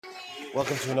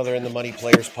Welcome to another In the Money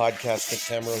Players podcast.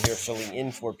 Nick Tammaro here, filling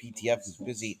in for PTF, who's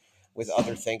busy with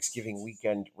other Thanksgiving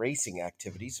weekend racing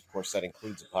activities. Of course, that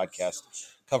includes a podcast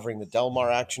covering the Del Mar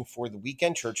action for the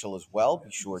weekend, Churchill as well. Be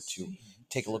sure to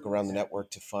take a look around the network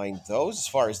to find those. As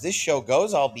far as this show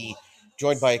goes, I'll be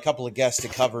joined by a couple of guests to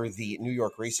cover the New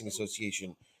York Racing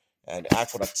Association and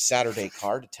Aqueduct Saturday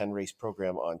card, a 10-race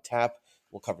program on tap.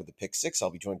 We'll cover the Pick Six. I'll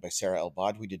be joined by Sara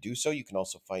Elbadwi to do so. You can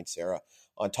also find Sara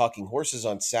on Talking Horses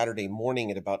on Saturday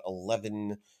morning at about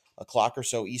 11 o'clock or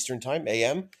so Eastern Time,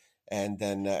 a.m. And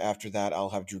then after that,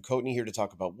 I'll have Drew Coatney here to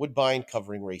talk about Woodbine,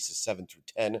 covering races 7 through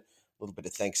 10. A little bit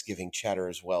of Thanksgiving chatter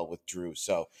as well with Drew.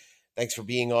 So thanks for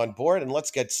being on board, and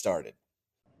let's get started.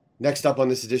 Next up on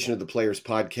this edition of the Players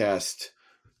Podcast,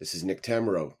 this is Nick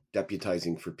Tammaro,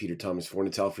 deputizing for Peter Thomas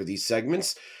Fornatel for these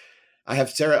segments. I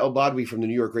have Sara Elbadwi from the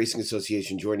New York Racing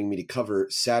Association joining me to cover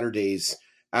Saturday's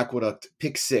Aqueduct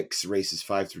Pick Six, races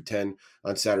 5 through 10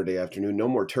 on Saturday afternoon. No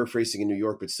more turf racing in New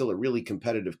York, but still a really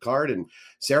competitive card. And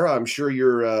Sara, I'm sure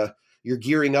you're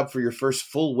gearing up for your first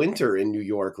full winter in New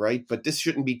York, right? But this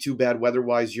shouldn't be too bad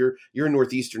weather-wise. You're a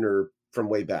Northeasterner from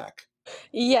way back.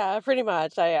 Yeah, pretty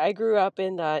much. I grew up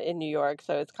in New York,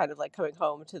 so it's kind of like coming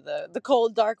home to the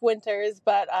cold, dark winters.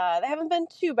 But they haven't been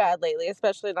too bad lately,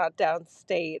 especially not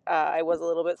downstate. I was a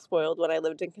little bit spoiled when I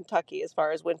lived in Kentucky as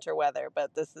far as winter weather,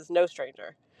 but this is no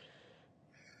stranger.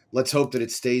 Let's hope that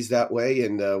it stays that way,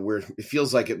 and it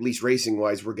feels like, at least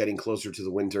racing-wise, we're getting closer to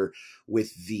the winter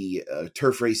with the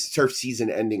turf season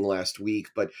ending last week.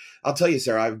 But I'll tell you,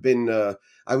 Sara,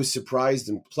 I was surprised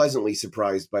and pleasantly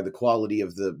surprised by the quality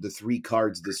of the three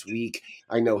cards this week.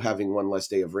 I know having one less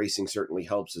day of racing certainly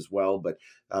helps as well, but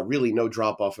really no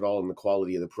drop-off at all in the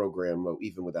quality of the program,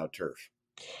 even without turf.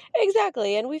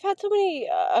 Exactly, and we've had so many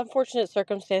unfortunate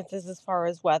circumstances as far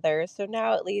as weather. So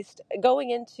now, at least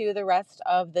going into the rest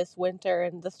of this winter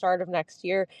and the start of next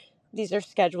year, these are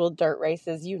scheduled dirt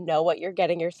races. You know what you're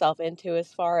getting yourself into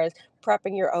as far as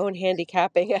prepping your own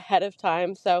handicapping ahead of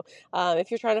time. So if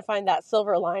you're trying to find that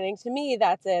silver lining, to me,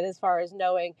 that's it, as far as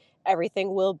knowing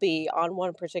everything will be on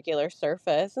one particular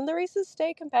surface and the races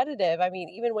stay competitive. I mean,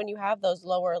 even when you have those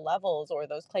lower levels or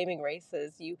those claiming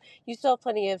races, you still have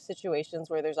plenty of situations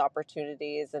where there's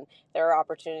opportunities, and there are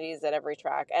opportunities at every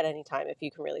track at any time if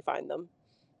you can really find them.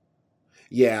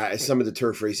 Yeah, some of the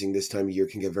turf racing this time of year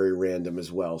can get very random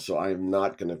as well. So I am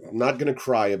not gonna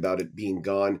cry about it being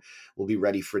gone. We'll be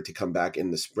ready for it to come back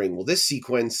in the spring. Well, this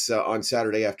sequence on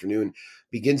Saturday afternoon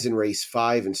begins in race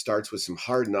 5 and starts with some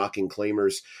hard knocking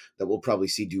claimers that we'll probably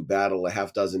see do battle a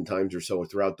half dozen times or so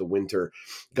throughout the winter,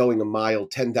 going a mile,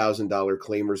 $10,000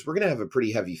 claimers. We're gonna have a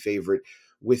pretty heavy favorite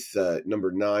with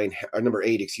number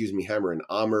 8, Hammer and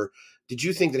Amr. Did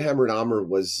you think that Hammer and Amr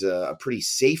was a pretty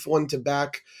safe one to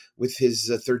back with his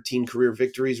 13 career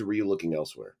victories, or were you looking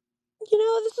elsewhere?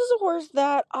 This is a horse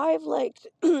that I've liked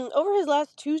over his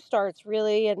last 2 starts,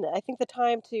 really, and I think the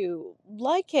time to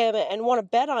like him and want to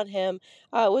bet on him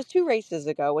was 2 races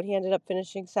ago when he ended up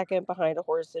finishing second behind a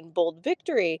horse in Bold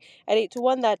Victory at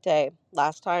 8-1 that day.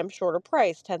 Last time, shorter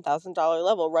price, $10,000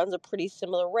 level, runs a pretty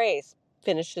similar race.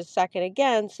 Finishes second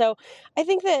again. So I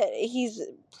think that he's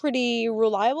pretty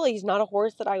reliable. He's not a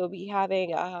horse that I would be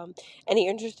having any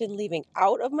interest in leaving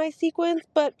out of my sequence,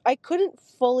 but I couldn't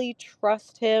fully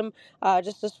trust him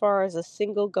just as far as a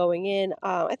single going in.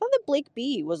 I thought that Blake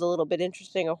B was a little bit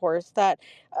interesting, a horse that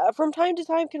from time to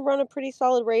time can run a pretty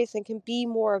solid race and can be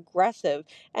more aggressive.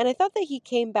 And I thought that he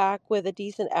came back with a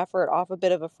decent effort off a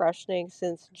bit of a freshening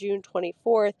since June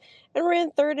 24th and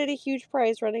ran third at a huge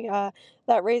price, running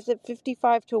that raised at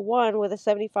 55-1 with a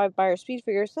 75 buyer speed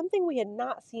figure, something we had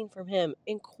not seen from him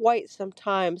in quite some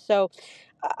time. So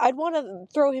I'd want to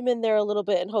throw him in there a little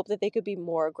bit and hope that they could be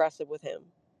more aggressive with him.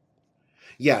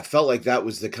 Yeah, it felt like that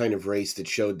was the kind of race that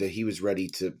showed that he was ready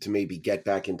to maybe get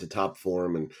back into top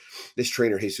form. And this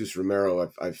trainer, Jesus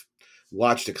Romero, I've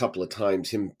watched a couple of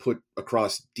times him put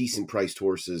across decent priced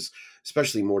horses,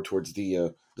 especially more towards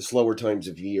the slower times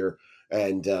of year.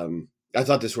 And I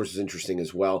thought this horse was interesting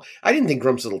as well. I didn't think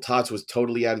Grump's Little Tots was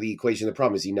totally out of the equation. The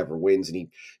problem is he never wins, and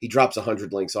he drops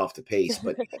 100 lengths off the pace.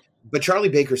 But Charlie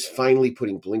Baker's finally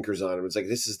putting blinkers on him. It's like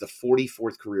this is the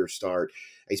 44th career start.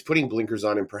 He's putting blinkers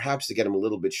on him, perhaps to get him a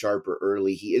little bit sharper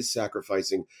early. He is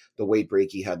sacrificing the weight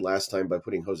break he had last time by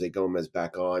putting Jose Gomez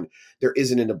back on. There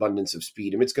isn't an abundance of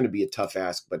speed. It's going to be a tough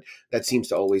ask, but that seems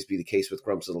to always be the case with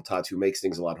Grump's Little Tots, who makes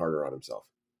things a lot harder on himself.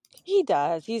 He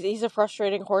does. He's a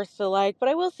frustrating horse to like, but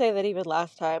I will say that even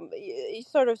last time, you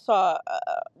sort of saw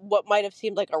what might have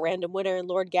seemed like a random winner in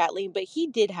Lord Gatling, but he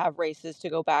did have races to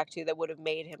go back to that would have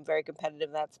made him very competitive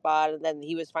in that spot. And then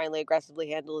he was finally aggressively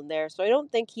handled in there. So I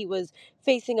don't think he was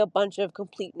facing a bunch of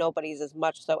complete nobodies as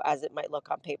much so as it might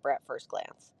look on paper at first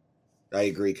glance. I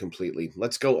agree completely.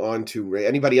 Let's go on to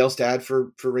anybody else to add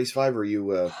for race 5? Or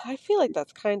you? I feel like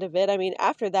that's kind of it. I mean,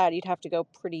 after that, you'd have to go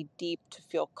pretty deep to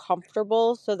feel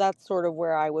comfortable. So that's sort of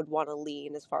where I would want to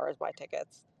lean as far as my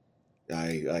tickets.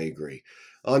 I agree.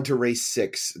 On to race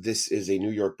 6. This is a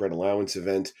New York bred allowance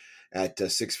event at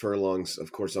 6 furlongs,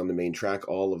 of course, on the main track.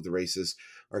 All of the races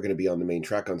are going to be on the main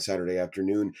track on Saturday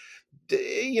afternoon.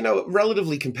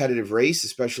 Relatively competitive race,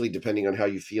 especially depending on how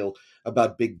you feel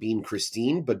about Big Bean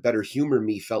Christine, but Better Humor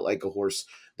Me felt like a horse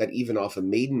that even off a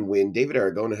maiden win, David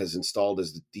Aragona has installed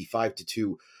as the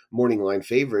 5-2 morning line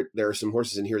favorite. There are some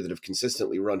horses in here that have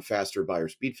consistently run faster by our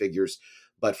speed figures,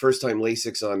 but first time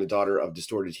Lasix on a daughter of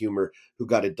Distorted Humor who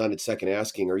got it done at second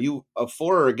asking. Are you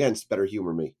for or against Better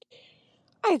Humor Me?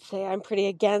 I'd say I'm pretty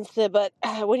against it, but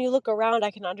when you look around,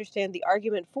 I can understand the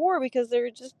argument for because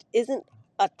there just isn't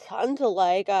a ton to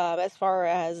like as far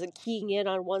as keying in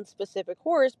on one specific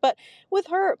horse. But with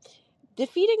her,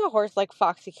 defeating a horse like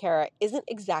Foxy Cara isn't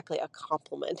exactly a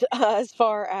compliment as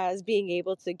far as being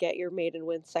able to get your maiden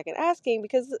win second asking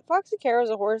because Foxy Cara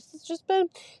is a horse that's just been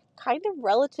kind of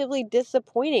relatively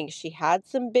disappointing. She had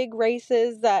some big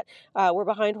races that were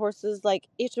behind horses like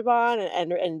Ichiban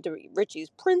and Richie's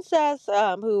Princess,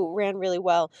 who ran really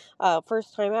well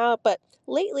first time out. But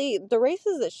lately, the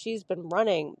races that she's been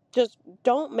running just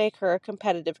don't make her a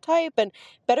competitive type. And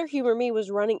Better Humor Me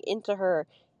was running into her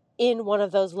in one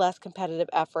of those less competitive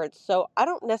efforts. So I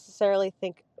don't necessarily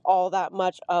think all that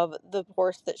much of the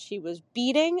horse that she was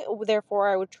beating. Therefore,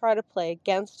 I would try to play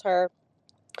against her.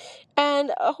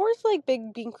 And a horse like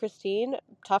Big Bean Christine,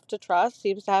 tough to trust,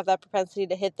 seems to have that propensity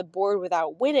to hit the board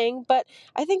without winning. But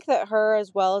I think that her,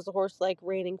 as well as a horse like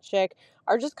Reigning Chick,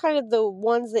 are just kind of the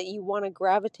ones that you want to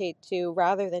gravitate to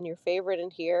rather than your favorite in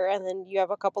here. And then you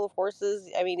have a couple of horses.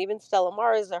 I mean, even Stella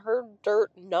Mars, her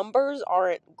dirt numbers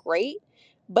aren't great,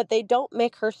 but they don't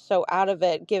make her so out of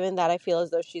it, given that I feel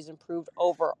as though she's improved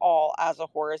overall as a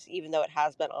horse, even though it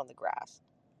has been on the grass.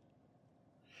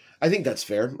 I think that's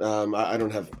fair. I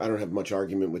don't have much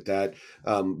argument with that.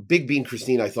 Big Bean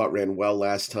Christine, I thought ran well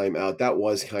last time out. That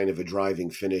was kind of a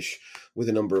driving finish with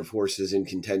a number of horses in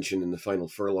contention in the final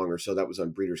furlong or so. That was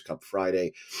on Breeders' Cup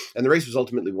Friday, and the race was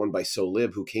ultimately won by So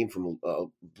Lib, who came from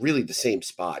really the same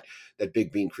spot that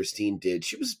Big Bean Christine did.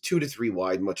 She was 2 to 3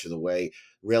 wide much of the way.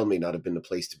 Rail may not have been the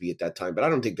place to be at that time, but I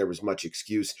don't think there was much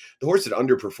excuse. The horse that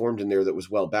underperformed in there that was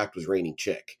well backed was Reigning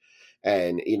Chick.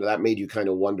 And, that made you kind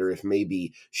of wonder if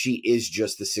maybe she is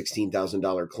just the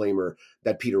 $16,000 claimer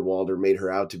that Peter Walder made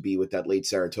her out to be with that late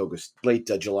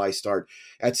July start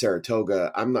at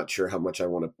Saratoga. I'm not sure how much I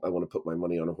want to put my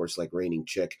money on a horse like Reigning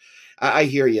Chick. I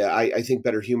hear you. I think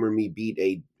Better Humor Me beat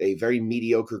a very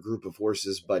mediocre group of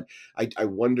horses, but I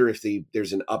wonder if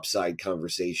there's an upside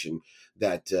conversation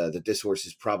that this horse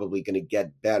is probably going to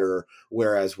get better,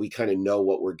 whereas we kind of know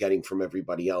what we're getting from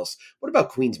everybody else. What about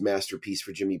Queen's Masterpiece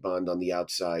for Jimmy Bond on the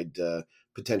outside,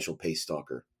 potential pace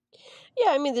stalker?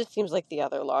 Yeah, I mean, this seems like the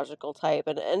other logical type,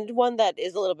 and one that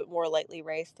is a little bit more lightly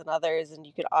raced than others. And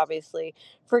you could obviously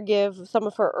forgive some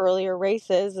of her earlier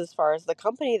races as far as the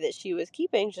company that she was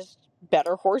keeping, just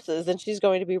better horses than she's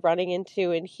going to be running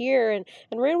into in here. And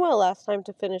ran well last time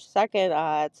to finish second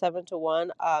at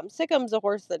 7-1. Sickham's a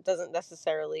horse that doesn't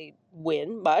necessarily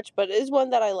win much, but is one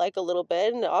that I like a little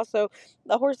bit. And also,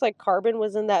 a horse like Carbon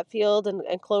was in that field,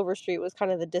 and Clover Street was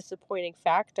kind of the disappointing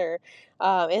factor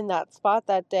in that spot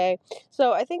that day.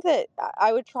 So I think that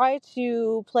I would try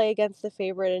to play against the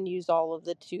favorite and use all of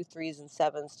the 2, 3s, and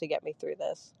 7s to get me through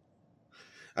this.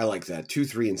 I like that. 2,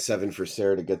 3, and 7 for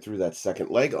Sarah to get through that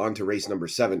second leg. On to race number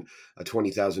 7, a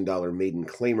 $20,000 maiden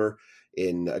claimer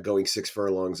in going 6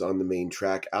 furlongs on the main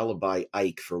track. Alibi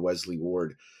Ike for Wesley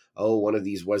Ward. Oh, one of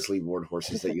these Wesley Ward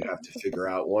horses that you have to figure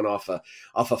out. One off a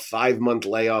 5-month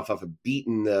layoff, off a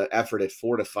beaten effort at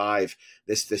 4 to 5.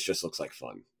 This just looks like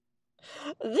fun.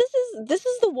 This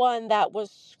is the one that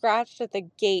was scratched at the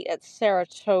gate at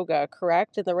Saratoga,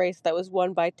 correct? In the race that was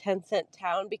won by 10 Cent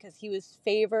Town because he was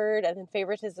favored, and then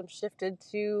favoritism shifted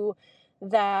to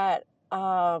that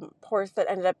horse that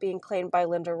ended up being claimed by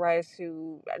Linda Rice,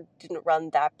 who didn't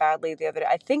run that badly the other day.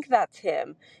 I think that's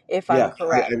him, if I'm Yeah,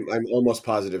 correct. I'm almost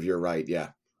positive you're right. Yeah.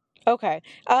 Okay.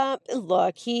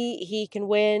 Look, he can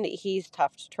win. He's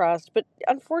tough to trust, but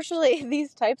unfortunately,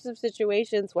 these types of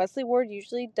situations, Wesley Ward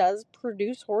usually does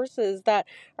produce horses that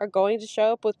are going to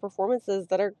show up with performances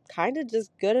that are kind of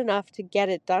just good enough to get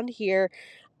it done here.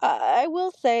 I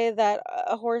will say that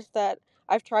a horse that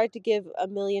I've tried to give a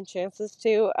million chances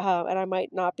to, and I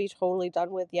might not be totally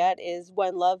done with yet, is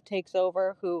When Love Takes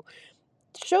Over, who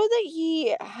showed that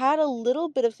he had a little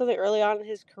bit of something early on in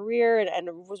his career and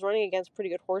was running against pretty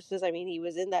good horses. I mean, he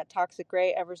was in that Toxic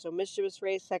Gray Ever So Mischievous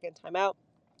race second time out,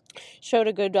 showed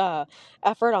a good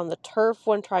effort on the turf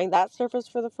when trying that surface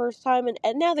for the first time.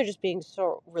 And now they're just being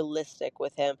so realistic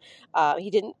with him. He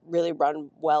didn't really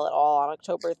run well at all on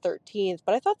October 13th,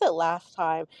 but I thought that last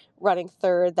time running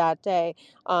third that day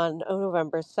on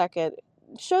November 2nd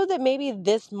showed that maybe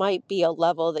this might be a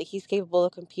level that he's capable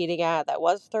of competing at. That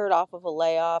was third off of a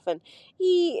layoff, and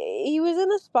he was in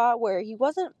a spot where he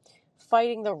wasn't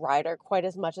fighting the rider quite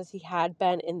as much as he had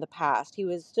been in the past. He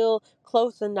was still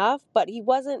close enough, but he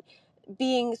wasn't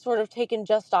being sort of taken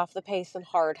just off the pace and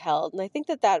hard held. And I think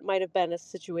that that might have been a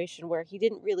situation where he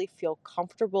didn't really feel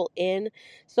comfortable in.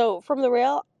 So from the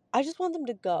rail, I just want them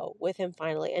to go with him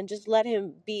finally and just let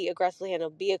him be aggressively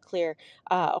handled, be a clear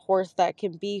horse that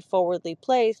can be forwardly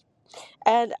placed.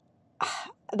 And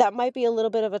that might be a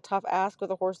little bit of a tough ask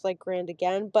with a horse like Grand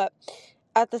again, but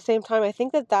at the same time, I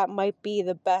think that that might be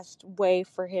the best way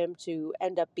for him to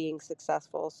end up being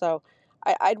successful. So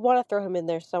I'd want to throw him in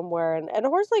there somewhere. And a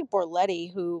horse like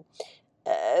Borletti, who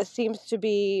seems to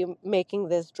be making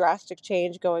this drastic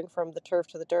change, going from the turf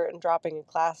to the dirt and dropping in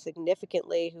class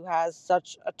significantly, who has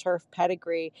such a turf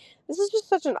pedigree. This is just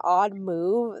such an odd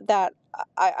move that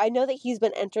I know that he's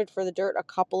been entered for the dirt a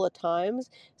couple of times.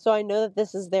 So I know that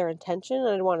this is their intention, and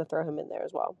I'd want to throw him in there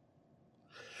as well.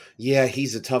 Yeah,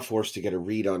 he's a tough horse to get a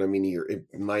read on. I mean,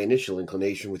 my initial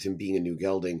inclination with him being a new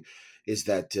gelding is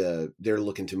that they're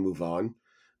looking to move on,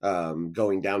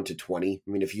 going down to 20.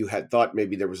 I mean, if you had thought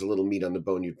maybe there was a little meat on the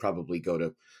bone, you'd probably go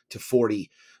to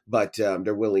 40, but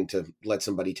they're willing to let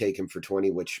somebody take him for 20,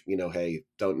 which, hey,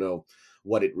 don't know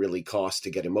what it really costs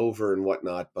to get him over and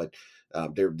whatnot, but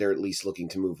they're at least looking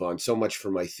to move on. So much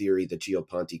for my theory that Gio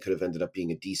Ponte could have ended up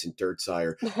being a decent dirt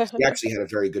sire. He actually had a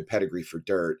very good pedigree for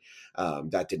dirt.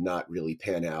 That did not really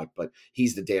pan out, but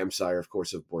he's the dam sire, of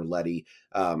course, of Borletti.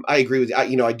 I agree with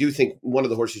you. I do think one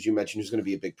of the horses you mentioned who's going to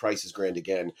be a big price is Grand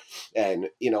again. And,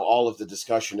 all of the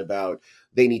discussion about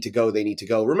they need to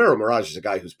go. Romero Mirage is a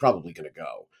guy who's probably going to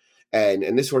go.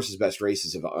 And this horse's best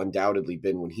races have undoubtedly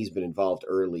been when he's been involved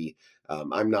early.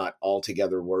 I'm not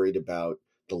altogether worried about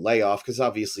the layoff because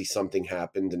obviously something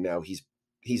happened and now he's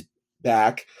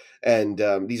back. And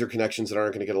these are connections that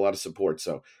aren't going to get a lot of support.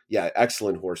 So, yeah,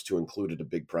 excellent horse to include at a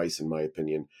big price, in my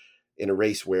opinion, in a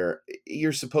race where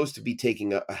you're supposed to be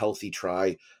taking a healthy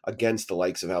try against the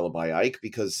likes of Alibi Ike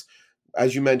because,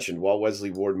 as you mentioned, while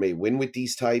Wesley Ward may win with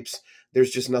these types,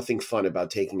 there's just nothing fun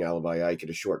about taking Alibi Ike at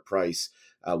a short price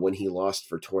when he lost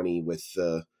for 20 with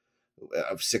 5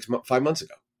 months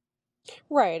ago.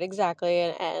 Right, exactly.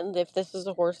 And if this is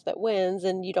a horse that wins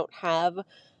and you don't have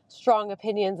strong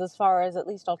opinions as far as at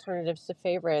least alternatives to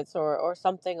favorites or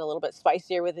something a little bit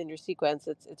spicier within your sequence,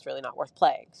 it's really not worth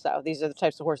playing. So these are the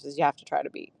types of horses you have to try to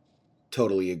beat.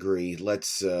 Totally agree.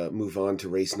 Let's move on to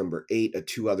race number 8, a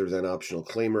 2 other than optional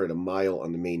claimer at a mile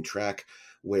on the main track,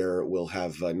 where we'll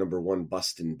have number 1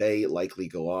 Buston Bay likely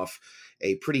go off.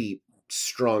 A pretty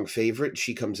strong favorite.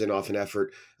 She comes in off an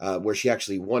effort where she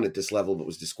actually won at this level but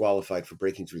was disqualified for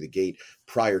breaking through the gate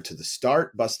prior to the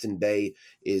start. Buston Bay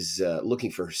is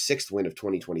looking for her 6th win of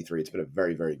 2023. It's been a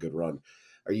very, very good run.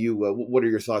 What are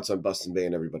your thoughts on Buston Bay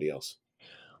and everybody else?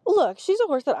 Look, she's a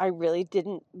horse that I really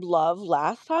didn't love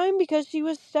last time because she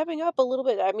was stepping up a little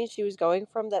bit. I mean, she was going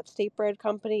from that state bred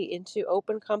company into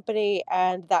open company,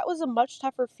 and that was a much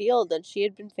tougher field than she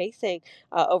had been facing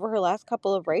over her last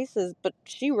couple of races. But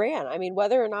she ran. I mean,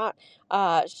 whether or not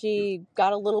she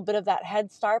got a little bit of that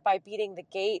head start by beating the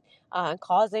gate and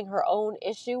causing her own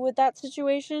issue with that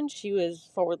situation, she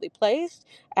was forwardly placed,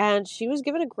 and she was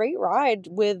given a great ride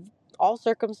with all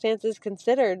circumstances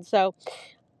considered. So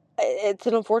it's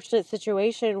an unfortunate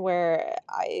situation where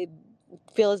I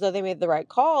feel as though they made the right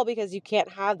call because you can't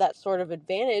have that sort of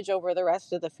advantage over the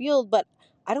rest of the field. But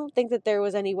I don't think that there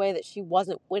was any way that she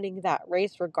wasn't winning that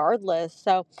race regardless.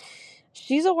 So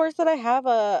she's a horse that I have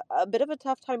a bit of a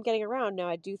tough time getting around. Now,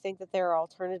 I do think that there are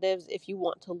alternatives if you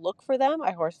want to look for them.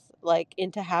 I horse like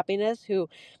Into Happiness, who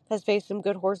has faced some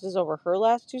good horses over her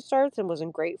last 2 starts and was in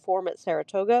great form at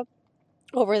Saratoga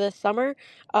over this summer.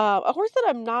 A horse that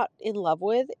I'm not in love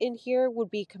with in here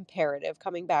would be Comparative,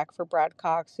 coming back for Brad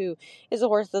Cox, who is a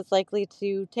horse that's likely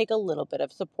to take a little bit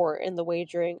of support in the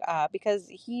wagering because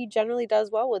he generally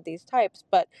does well with these types.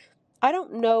 But I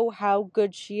don't know how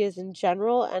good she is in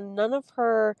general, and none of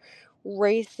her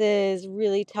races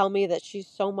really tell me that she's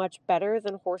so much better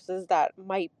than horses that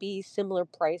might be similar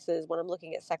prices when I'm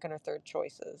looking at second or third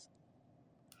choices.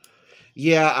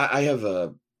 Yeah, I have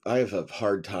I have a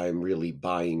hard time really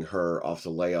buying her off the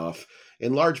layoff,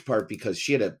 in large part because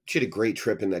she had a great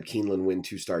trip in that Keeneland win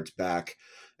 2 starts back,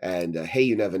 and hey,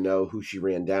 you never know who she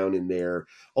ran down in there.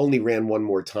 Only ran one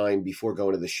more time before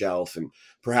going to the shelf, and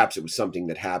perhaps it was something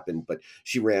that happened. But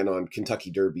she ran on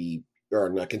Kentucky Derby or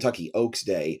not Kentucky Oaks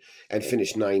Day and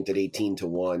finished ninth at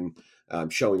 18-1.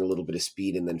 Showing a little bit of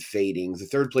speed and then fading. The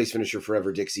third place finisher,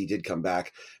 Forever Dixie, did come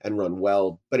back and run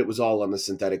well, but it was all on the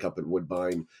synthetic up at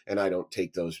Woodbine, and I don't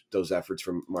take those efforts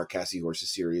from Marquesi horses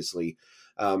seriously.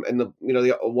 And the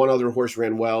one other horse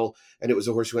ran well, and it was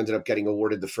a horse who ended up getting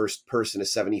awarded the first person a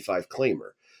 75 claimer.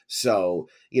 So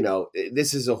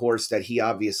this is a horse that he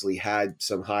obviously had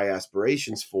some high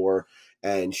aspirations for,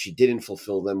 and she didn't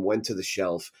fulfill them. Went to the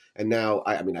shelf, and now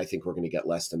I think we're going to get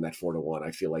less than that 4-1.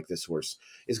 I feel like this horse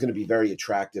is going to be very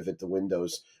attractive at the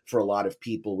windows for a lot of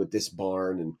people with this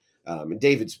barn, and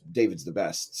David's the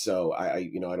best. So I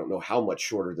don't know how much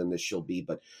shorter than this she'll be,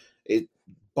 but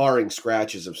barring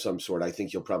scratches of some sort, I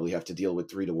think you'll probably have to deal with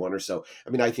 3-1 or so.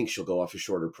 I think she'll go off a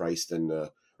shorter price than,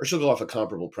 or she'll go off a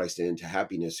comparable price to Into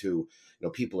Happiness, who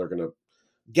people are going to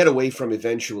get away from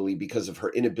eventually because of her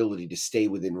inability to stay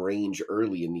within range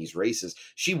early in these races.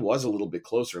 She was a little bit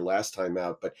closer last time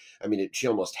out, but she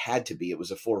almost had to be. It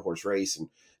was a 4-horse race, and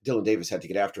Dylan Davis had to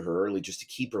get after her early just to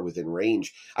keep her within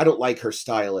range. I don't like her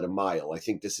style at a mile. I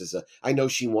think I know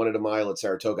she won at a mile at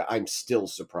Saratoga. I'm still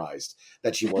surprised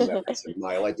that she won that race at a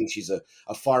mile. I think she's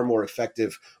a far more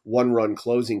effective one-run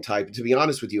closing type. To be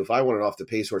honest with you, if I wanted off the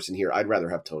pace horse in here, I'd rather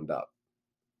have Toned Up.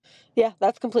 Yeah,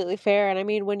 that's completely fair. And I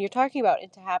mean, when you're talking about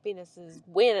Into Happiness's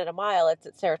win at a mile, it's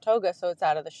at Saratoga, so it's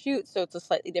out of the chute, so it's a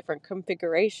slightly different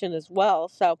configuration as well.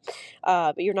 So,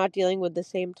 but you're not dealing with the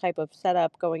same type of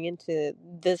setup going into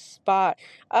this spot.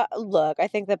 Look, I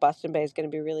think that Boston Bay is going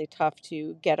to be really tough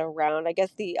to get around. I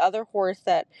guess the other horse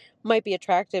that might be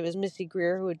attractive is Missy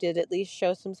Greer, who did at least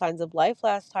show some signs of life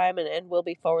last time and will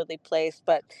be forwardly placed,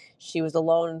 but she was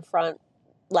alone in front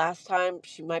last time.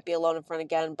 She might be alone in front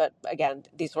again, but again,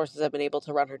 these horses have been able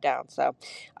to run her down. So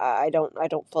I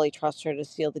don't fully trust her to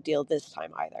seal the deal this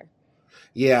time either.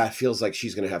 Yeah, it feels like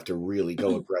she's going to have to really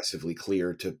go aggressively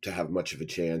clear to have much of a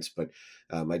chance. But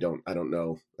I don't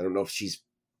know. I don't know if she's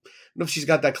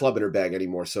got that club in her bag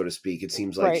anymore, so to speak. It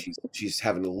seems like Right. she's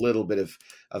having a little bit of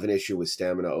an issue with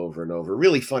stamina over and over.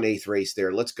 Really fun 8th race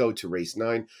there. Let's go to race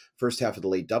 9, first half of the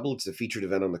late double. It's the featured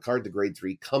event on the card, the Grade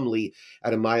 3 Cumley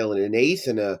at 1.125,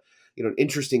 and an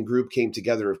interesting group came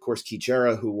together. Of course,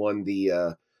 Kichera, who won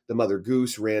the Mother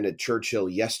Goose, ran at Churchill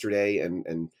yesterday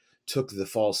and took the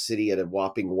Falls City at a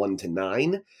whopping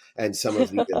 1-9, and some of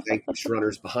the vanquished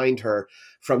runners behind her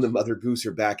from the Mother Goose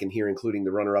are back in here, including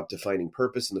the runner-up Defining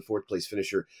Purpose and the 4th-place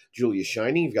finisher Julia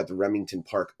Shining. You've got the Remington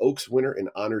Park Oaks winner and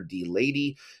Honor D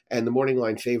Lady, and the morning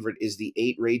line favorite is the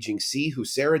 8 Raging Sea, who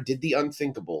Sarah did the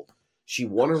unthinkable. She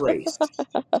won a race.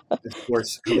 Of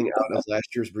course, coming out of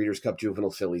last year's Breeders' Cup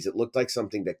Juvenile Fillies, it looked like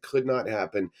something that could not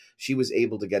happen. She was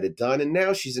able to get it done, and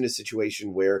now she's in a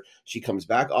situation where she comes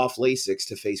back off Lasix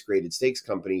to face Graded Stakes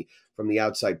Company from the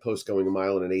outside post, going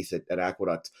 1.125 at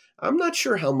Aqueduct. I'm not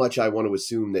sure how much I want to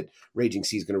assume that Raging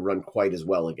Sea is going to run quite as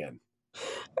well again.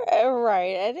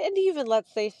 Right. And even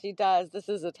let's say she does, this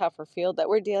is a tougher field that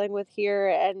we're dealing with here.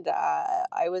 And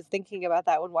I was thinking about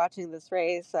that when watching this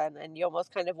race, and you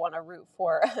almost kind of want to root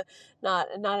for not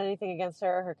anything against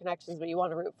her or her connections, but you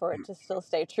want to root for it to still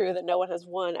stay true that no one has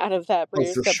won out of that Oh,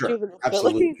 Breeders' for Cup sure. Juvenile Fillies.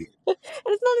 Absolutely. And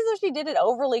it's not as though she did it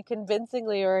overly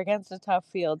convincingly or against a tough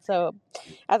field. So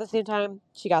at the same time,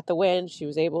 she got the win. She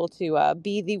was able to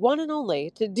be the one and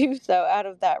only to do so out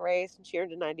of that race, and she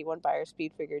earned a 91 by her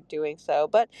speed figure doing so.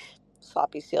 But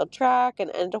sloppy sealed track,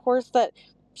 and a horse that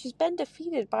she's been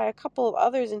defeated by a couple of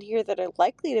others in here that are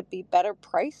likely to be better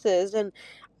prices. And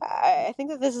I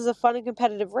think that this is a fun and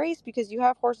competitive race because you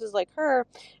have horses like her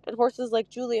and horses like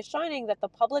Julia Shining that the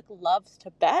public loves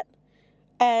to bet.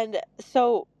 And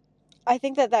so I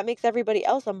think that that makes everybody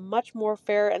else a much more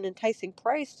fair and enticing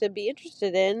price to be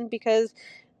interested in, because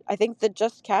I think that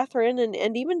Just Catherine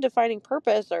and even Defining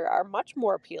Purpose are much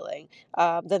more appealing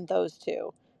than those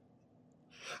two.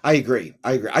 I agree.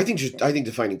 I think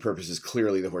Defining Purpose is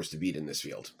clearly the horse to beat in this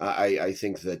field. I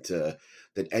think that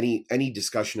any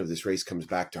discussion of this race comes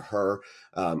back to her.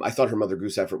 I thought her Mother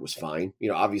Goose effort was fine.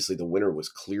 Obviously the winner was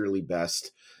clearly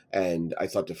best, and I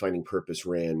thought Defining Purpose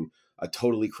ran a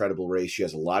totally credible race. She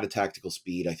has a lot of tactical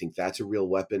speed. I think that's a real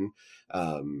weapon.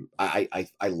 I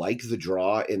like the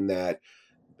draw in that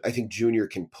I think Junior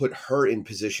can put her in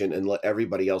position and let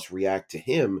everybody else react to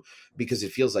him, because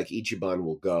it feels like Ichiban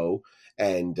will go,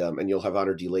 and you'll have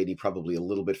Honor D Lady probably a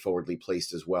little bit forwardly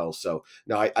placed as well. So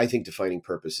no, I think Defining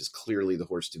Purpose is clearly the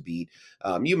horse to beat.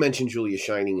 You mentioned Julia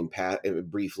Shining and Pat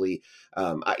briefly.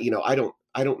 I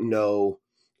don't know.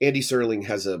 Andy Serling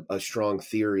has a strong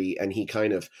theory, and he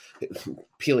kind of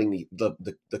peeling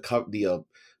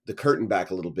the curtain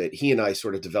back a little bit. He and I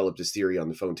sort of developed this theory on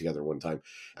the phone together one time.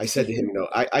 I said to him,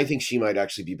 I think she might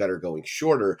actually be better going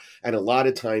shorter. And a lot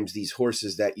of times these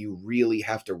horses that you really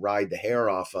have to ride the hair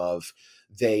off of,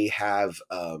 they have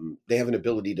an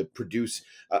ability to produce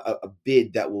a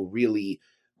bid that will really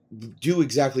do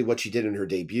exactly what she did in her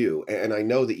debut. And I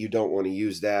know that you don't want to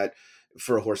use that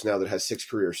for a horse now that has 6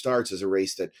 career starts as a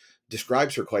race that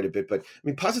describes her quite a bit. But I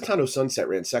mean, Positano Sunset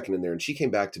ran second in there, and she came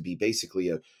back to be basically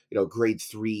a grade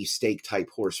 3 stake type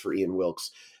horse for Ian Wilkes.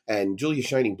 And Julia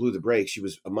Shining blew the brake. She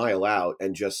was a mile out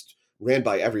and just ran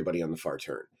by everybody on the far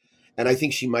turn. And I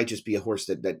think she might just be a horse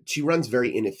that she runs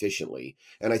very inefficiently.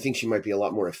 And I think she might be a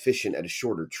lot more efficient at a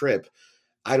shorter trip.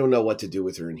 I don't know what to do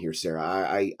with her in here, Sarah.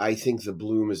 I think the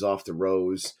bloom is off the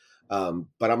rose.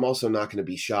 But I'm also not going to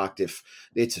be shocked if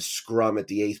it's a scrum at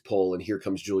the 8th pole and here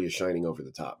comes Julia Shining over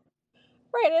the top.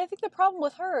 Right, and I think the problem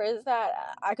with her is that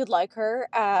I could like her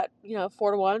at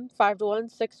 4-1,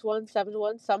 5-1, 6-1,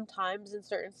 7-1, sometimes in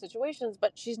certain situations,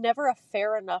 but she's never a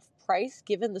fair enough price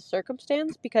given the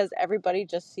circumstance, because everybody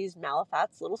just sees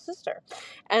Malafat's little sister,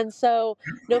 and so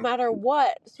no matter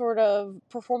what sort of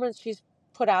performance she's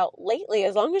put out lately,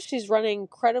 as long as she's running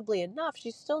credibly enough,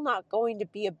 she's still not going to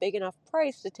be a big enough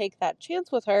price to take that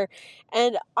chance with her.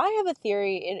 And I have a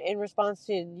theory in response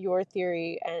to your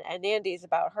theory and Andy's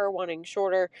about her wanting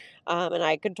shorter, and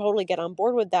I could totally get on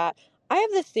board with that. I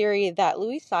have this theory that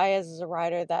Luis Saez is a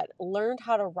rider that learned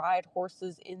how to ride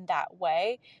horses in that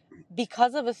way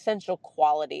because of essential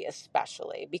quality,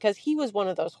 especially because he was one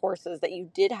of those horses that you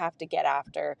did have to get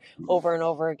after over and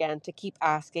over again to keep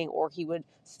asking, or he would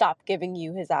stop giving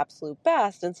you his absolute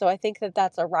best. And so I think that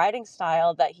that's a riding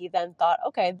style that he then thought,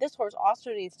 okay, this horse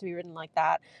also needs to be ridden like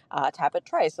that. Tappet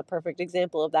Trice, a perfect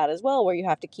example of that as well, where you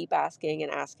have to keep asking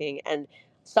and asking. And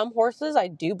some horses I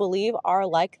do believe are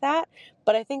like that,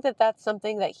 but I think that that's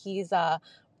something that he's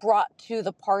brought to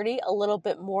the party a little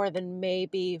bit more than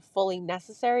maybe fully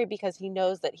necessary, because he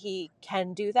knows that he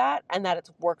can do that and that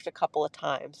it's worked a couple of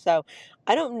times. So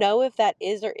I don't know if that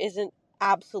is or isn't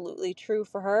absolutely true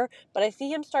for her, but I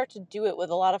see him start to do it with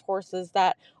a lot of horses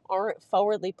that aren't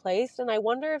forwardly placed, and I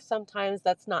wonder if sometimes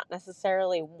that's not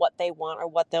necessarily what they want or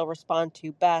what they'll respond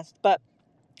to best. But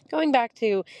going back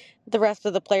to the rest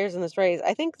of the players in this race,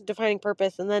 I think Defining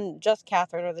Purpose and then Just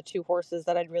Catherine are the two horses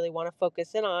that I'd really want to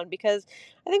focus in on, because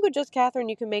I think with Just Catherine,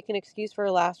 you can make an excuse for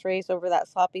her last race over that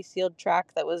sloppy sealed track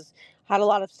that had a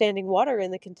lot of standing water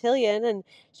in the Cotillion, and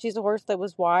she's a horse that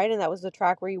was wide, and that was the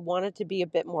track where you wanted to be a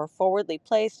bit more forwardly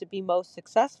placed to be most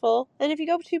successful. And if you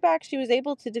go 2 back, she was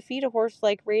able to defeat a horse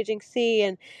like Raging Sea,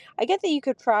 and I get that you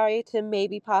could try to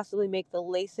maybe possibly make the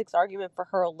Lasix argument for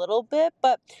her a little bit,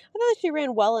 but I thought that she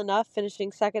ran well enough,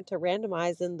 finishing second to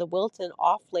Randomize in the Wilton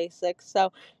off Lasix.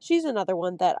 So she's another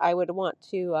one that I would want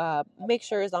to make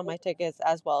sure is on my tickets,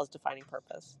 as well as Defining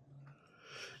Purpose.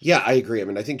 Yeah, I agree. I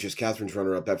mean, I think just Catherine's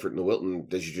runner-up effort in the Wilton,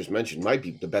 as you just mentioned, might be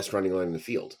the best running line in the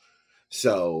field.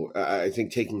 So I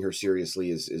think taking her seriously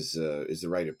is the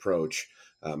right approach.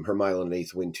 Her mile and an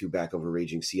 1/8 win 2 back over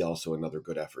Raging Sea, also another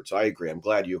good effort. So I agree. I'm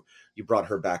glad you brought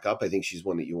her back up. I think she's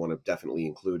one that you want to definitely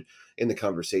include in the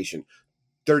conversation.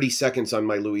 30 seconds on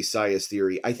my Luis Saez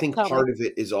theory. I think part of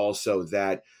it is also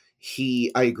that I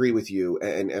agree with you,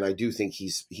 and I do think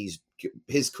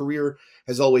his career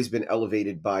has always been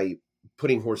elevated by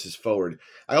putting horses forward.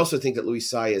 I also think that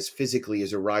Luis Saez physically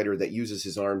is a rider that uses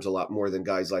his arms a lot more than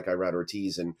guys like Irad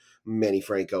Ortiz and Manny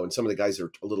Franco, and some of the guys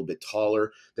are a little bit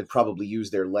taller that probably use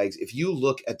their legs. If you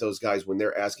look at those guys when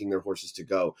they're asking their horses to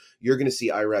go, you're going to see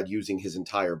Irad using his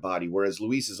entire body, whereas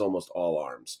Luis is almost all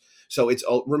arms. So it's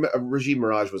Regime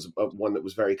Mirage was one that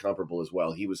was very comparable as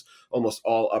well. He was almost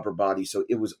all upper body, so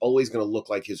it was always going to look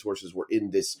like his horses were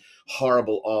in this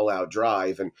horrible all-out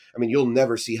drive. And I mean, you'll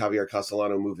never see Javier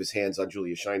Castellano move his hands on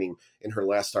Julia Shining in her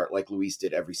last start like Luis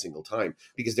did every single time,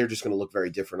 because they're just going to look very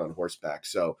different on horseback.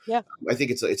 So yeah, I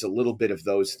think it's a little bit of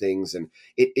those things, and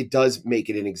it does make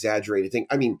it an exaggerated thing.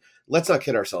 I mean, let's not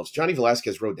kid ourselves. Johnny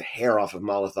Velasquez rode the hair off of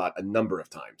Malathot a number of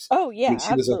times. Oh yeah, I mean,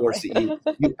 she was a horse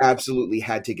that you absolutely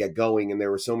had to get going, and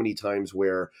there were so many times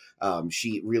where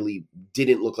she really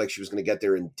didn't look like she was going to get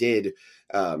there and did.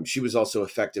 She was also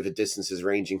effective at distances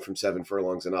ranging from 7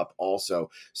 furlongs and up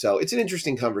also. So it's an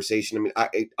interesting conversation. I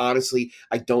mean, honestly,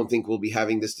 I don't think we'll be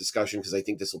having this discussion because I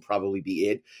think this will probably be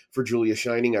it for Julia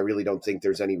Shining. I really don't think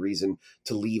there's any reason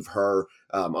to leave her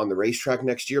on the racetrack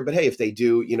next year. But hey, if they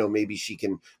do,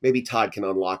 maybe Todd can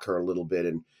unlock her a little bit,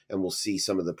 and we'll see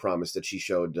some of the promise that she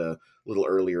showed a little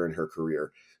earlier in her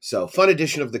career. So fun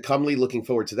edition of the Comely. Looking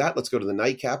forward to that. Let's go to the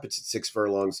nightcap. It's at 6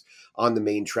 furlongs on the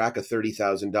main track, a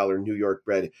 $30,000 New York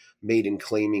bred maiden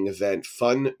claiming event.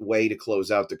 Fun way to close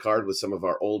out the card with some of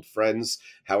our old friends.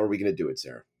 How are we going to do it,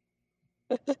 Sarah?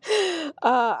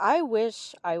 I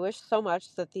wish so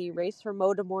much that the race for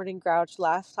Moda Morning Grouch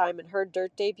last time in her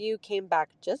dirt debut came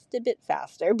back just a bit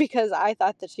faster, because I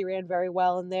thought that she ran very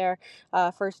well in there,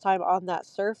 first time on that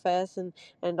surface,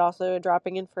 and also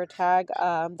dropping in for a tag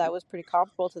that was pretty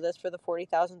comparable to this for the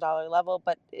 $40,000 level,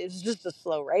 but it was just a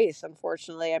slow race,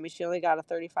 unfortunately. I mean, she only got a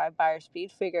 35 buyer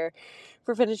speed figure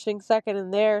for finishing second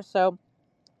in there, so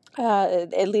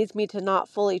it leads me to not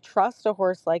fully trust a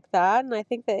horse like that. And I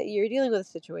think that you're dealing with a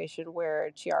situation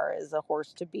where Chiara is a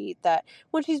horse to beat, that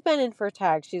when she's been in for a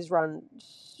tag, she's run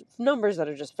numbers that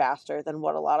are just faster than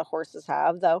what a lot of horses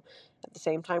have. Though at the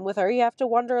same time with her, you have to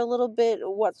wonder a little bit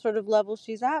what sort of level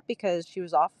she's at, because she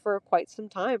was off for quite some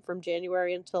time from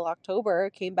January until October,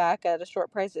 came back at a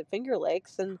short price at Finger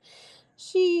Lakes, and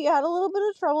she had a little bit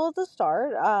of trouble at the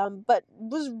start, but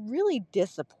was really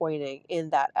disappointing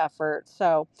in that effort.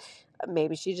 So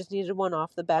maybe she just needed one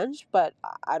off the bench, but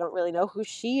I don't really know who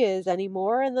she is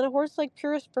anymore. And then a horse like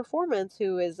Purist Performance,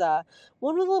 who is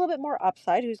one with a little bit more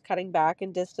upside, who's cutting back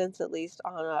in distance, at least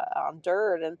on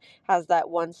dirt, and has that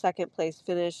 1 second place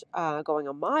finish going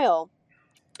a mile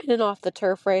in an off the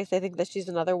turf race. I think that she's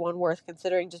another one worth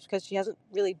considering, just because she hasn't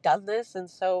really done this, and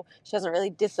so she hasn't really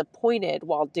disappointed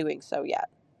while doing so yet.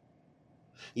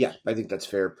 Yeah, I think that's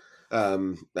fair.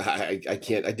 I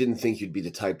can't. I didn't think you'd be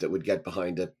the type that would get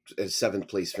behind a seventh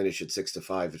place finish at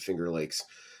 6-5 at Finger Lakes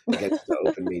against the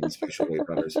open maiden special weight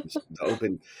runners.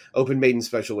 The open maiden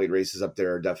special weight races up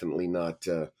there are definitely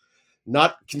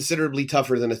not considerably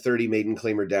tougher than a 30 maiden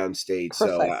claimer downstate.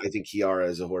 So I think Kiara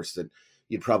is a horse that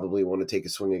you'd probably want to take a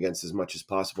swing against as much as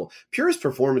possible. Purest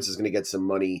Performance is going to get some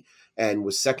money, and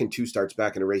was second 2 starts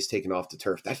back in a race taken off the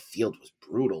turf. That field was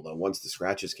brutal, though, once the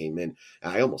scratches came in.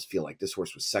 And I almost feel like this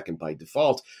horse was second by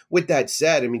default. With that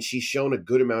said, I mean, she's shown a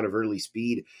good amount of early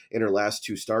speed in her last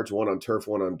 2 starts, one on turf,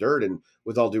 one on dirt. And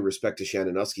with all due respect to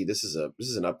Shannon Usky, this is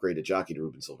an upgraded jockey to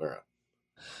Ruben Silvera.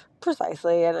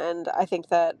 Precisely, and I think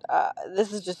that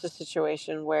this is just a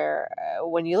situation where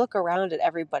when you look around at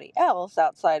everybody else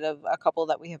outside of a couple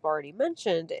that we have already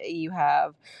mentioned, you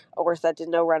have a horse that did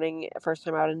no running first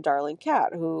time out in Darling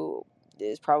Cat, who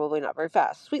is probably not very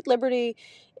fast. Sweet Liberty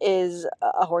is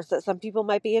a horse that some people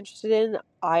might be interested in.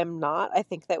 I am not. I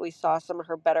think that we saw some of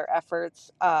her better efforts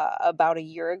about a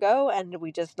year ago, and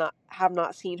we just have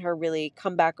not seen her really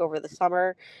come back over the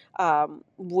summer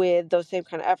with those same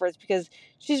kind of efforts, because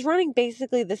she's running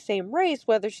basically the same race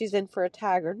whether she's in for a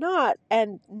tag or not,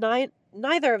 and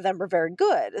neither of them are very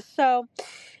good. So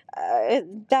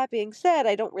that being said,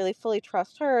 I don't really fully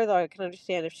trust her, though I can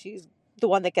understand if she's the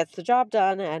one that gets the job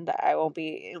done, and I won't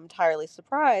be entirely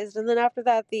surprised. And then after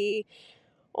that, the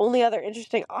only other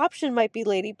interesting option might be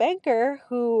Lady Banker,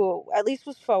 who at least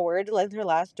was forward in her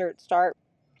last dirt start,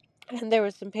 and there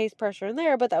was some pace pressure in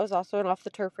there, but that was also an off the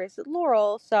turf race at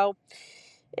Laurel. So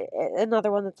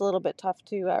another one that's a little bit tough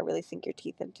to really sink your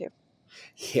teeth into.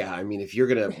 Yeah, I mean, if you're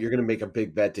gonna make a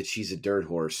big bet that she's a dirt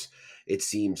horse, it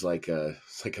seems like a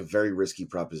very risky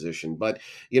proposition. But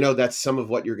that's some of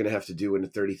what you're gonna have to do in a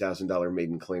 $30,000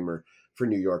 maiden claimer for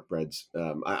New York breds.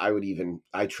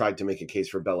 I tried to make a case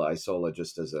for Bella Isola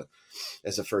just as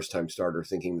a first time starter,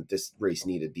 thinking that this race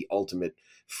needed the ultimate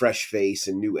fresh face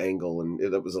and new angle, and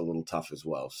that was a little tough as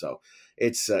well. So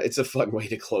it's a fun way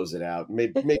to close it out.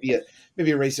 Maybe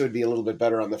a race that would be a little bit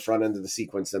better on the front end of the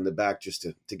sequence than the back, just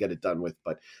to get it done with.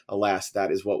 But alas,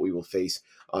 that is what we will face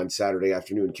on Saturday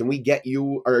afternoon. Can we get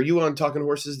you? Are you on Talking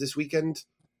Horses this weekend?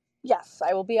 Yes,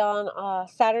 I will be on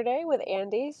Saturday with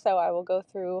Andy, so I will go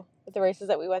through the races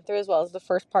that we went through, as well as the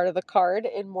first part of the card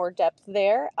in more depth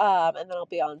there, and then I'll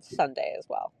be on Sunday as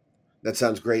well. That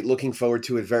sounds great. Looking forward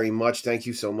to it very much. Thank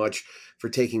you so much for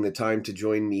taking the time to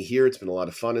join me here. It's been a lot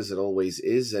of fun, as it always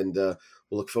is, and we'll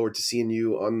look forward to seeing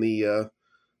you on the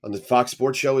Fox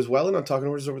Sports Show as well, and on Talking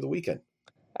Horses over the weekend.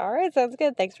 All right, sounds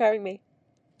good. Thanks for having me.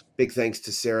 Big thanks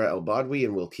to Sara Elbadwi,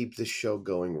 and we'll keep this show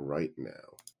going right now.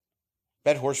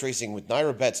 Bet horse racing with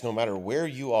Naira Bets, no matter where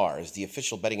you are, is the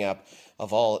official betting app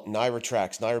of all Naira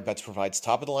tracks. Naira Bets provides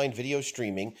top-of-the-line video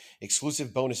streaming,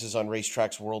 exclusive bonuses on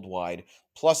racetracks worldwide,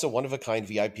 plus a one-of-a-kind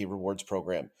VIP rewards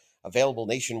program. Available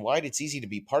nationwide, it's easy to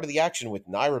be part of the action with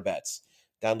Naira Bets.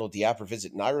 Download the app or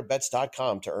visit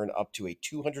NairaBets.com to earn up to a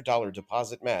 $200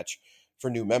 deposit match for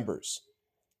new members.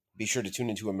 Be sure to tune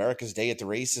into America's Day at the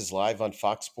Races live on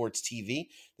Fox Sports TV.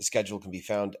 The schedule can be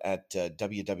found at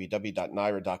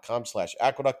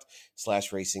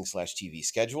www.naira.com/aqueduct/racing/TV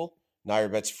schedule.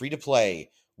 NairaBets free to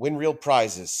play. Win real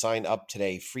prizes. Sign up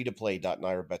today. Free to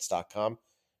play.nairabets.com.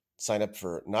 Sign up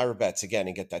for NairaBets again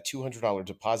and get that $200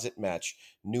 deposit match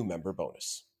new member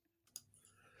bonus.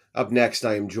 Up next,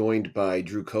 I am joined by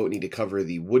Drew Coatney to cover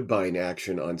the Woodbine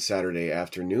action on Saturday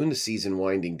afternoon. The season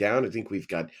winding down. I think we've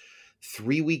got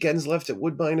 3 weekends left at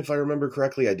Woodbine, if I remember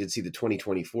correctly. I did see the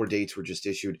 2024 dates were just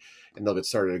issued, and they'll get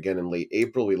started again in late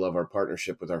April. We love our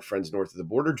partnership with our friends north of the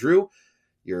border. Drew,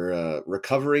 you're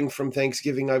recovering from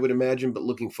Thanksgiving, I would imagine, but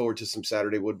looking forward to some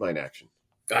Saturday Woodbine action.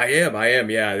 I am.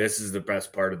 Yeah, this is the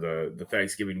best part of the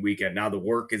Thanksgiving weekend. Now the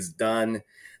work is done.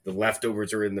 The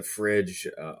leftovers are in the fridge.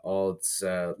 All it's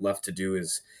left to do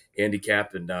is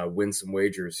handicap and win some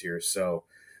wagers here. So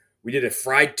we did a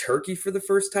fried turkey for the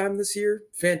first time this year.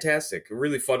 Fantastic. A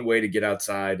really fun way to get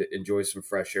outside, enjoy some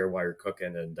fresh air while you're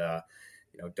cooking, and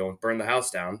don't burn the house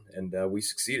down. And we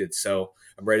succeeded. So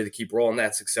I'm ready to keep rolling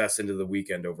that success into the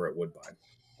weekend over at Woodbine.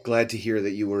 Glad to hear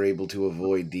that you were able to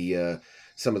avoid the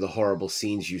some of the horrible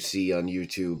scenes you see on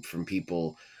YouTube from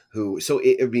people who. So,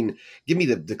 give me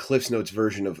the Cliff's Notes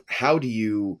version of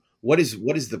what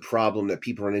is the problem that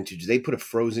people run into? Do they put a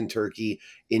frozen turkey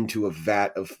into a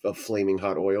vat of flaming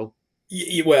hot oil?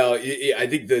 Well, I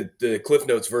think the Cliff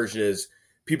Notes version is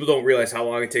people don't realize how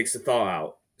long it takes to thaw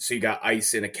out. So you got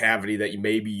ice in a cavity that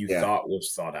you thought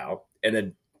was thawed out. And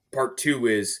then part two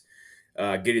is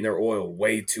getting their oil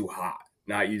way too hot,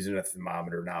 not using a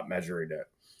thermometer, not measuring it.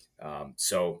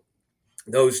 So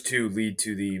those two lead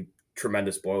to the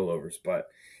tremendous boilovers, but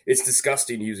it's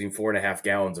disgusting using 4.5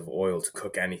 gallons of oil to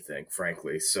cook anything,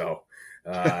 frankly. So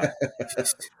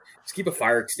just keep a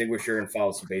fire extinguisher and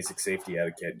follow some basic safety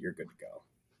etiquette. You're good to go.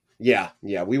 Yeah.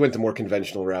 We went the more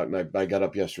conventional route, and I got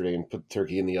up yesterday and put the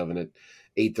turkey in the oven at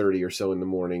 8:30 or so in the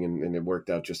morning, and it worked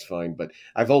out just fine. But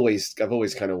I've always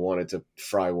kind of wanted to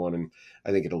fry one, and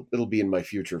I think it'll be in my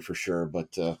future for sure.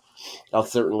 But I'll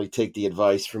certainly take the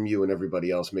advice from you and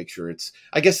everybody else. Make sure it's.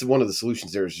 I guess one of the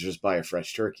solutions there is to just buy a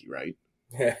fresh turkey, right?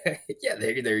 Yeah,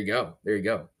 there you go.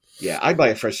 Yeah, I buy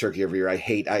a fresh turkey every year.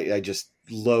 I just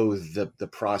loathe the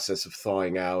process of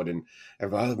thawing out, and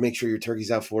everybody, make sure your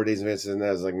turkey's out 4 days in advance. And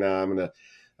I was like, nah,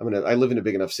 I live in a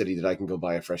big enough city that I can go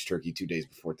buy a fresh turkey 2 days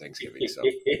before Thanksgiving. So,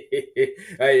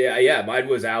 yeah, mine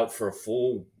was out for a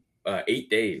full 8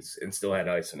 days and still had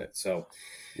ice in it. So,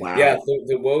 wow. Yeah,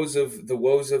 the woes of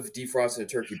defrosting a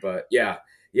turkey, but yeah,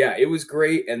 it was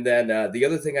great. And then the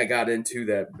other thing I got into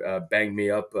that banged me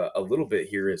up a little bit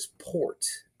here is port.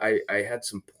 I had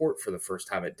some port for the first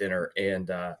time at dinner,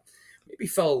 and maybe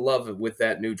fell in love with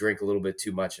that new drink a little bit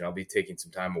too much, and I'll be taking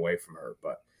some time away from her,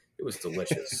 but it was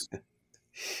delicious.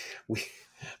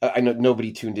 I know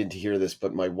nobody tuned in to hear this,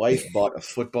 but my wife bought a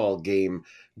football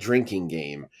drinking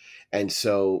game. And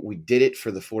so we did it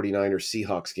for the 49ers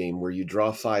Seahawks game where you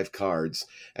draw 5 cards.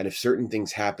 And if certain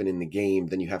things happen in the game,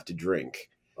 then you have to drink.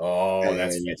 Oh,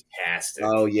 that's fantastic.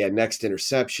 Oh, yeah. Next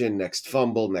interception, next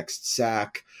fumble, next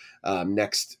sack,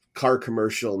 next car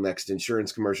commercial, next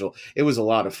insurance commercial. It was a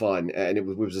lot of fun. And it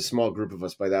was a small group of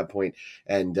us by that point.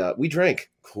 And we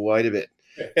drank quite a bit.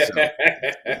 So,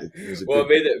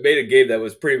 it made a game that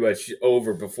was pretty much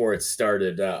over before it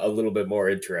started a little bit more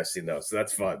interesting, though. So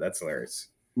that's fun. That's hilarious.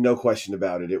 No question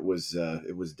about it. It was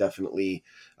definitely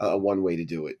a one way to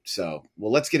do it. So,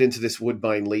 well, let's get into this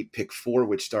Woodbine late pick 4,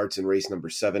 which starts in race number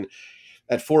 7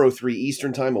 at 4:03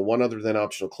 Eastern time. A one other than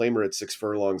optional claimer at 6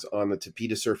 furlongs on the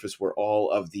Tapeta surface, where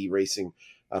all of the racing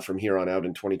from here on out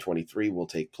in 2023 will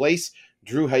take place.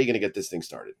 Drew, how are you going to get this thing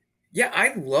started? Yeah,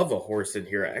 I love a horse in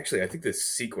here. Actually, I think this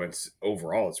sequence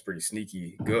overall is pretty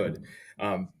sneaky good.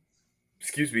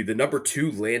 The number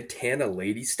 2 Lantana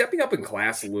Lady, stepping up in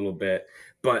class a little bit,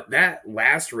 but that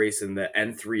last race in the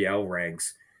N3L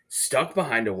ranks, stuck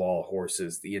behind a wall of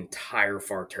horses the entire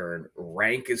far turn,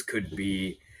 rank as could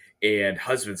be, and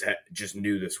Husbands just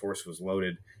knew this horse was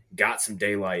loaded, got some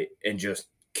daylight, and just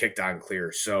kicked on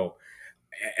clear. So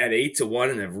at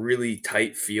 8-1 in a really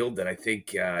tight field that I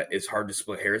think is hard to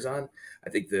split hairs on, I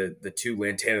think the 2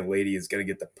 Lantana Lady is going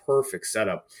to get the perfect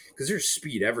setup because there's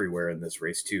speed everywhere in this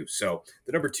race too. So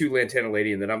the number 2 Lantana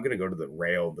Lady, and then I'm going to go to the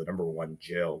rail, the number 1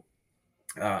 Jill.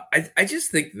 I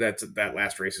just think that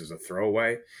last race is a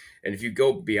throwaway, and if you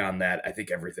go beyond that, I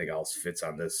think everything else fits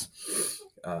on this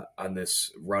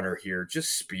runner here.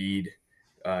 Just speed,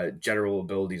 general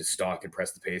ability to stalk and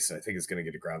press the pace, and I think it's going to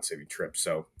get a ground saving trip.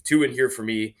 So 2 in here for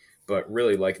me, but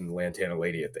really liking the Lantana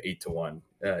Lady at the 8-1.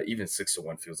 Even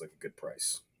 6-1 feels like a good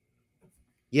price.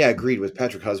 Yeah, agreed. With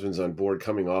Patrick Husbands on board,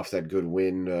 coming off that good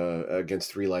win against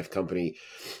Three Life Company,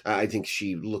 I think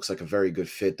she looks like a very good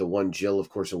fit. The one Jill, of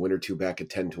course, a win or two back at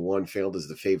 10-1, failed as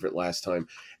the favorite last time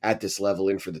at this level,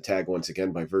 in for the tag once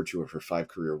again by virtue of her 5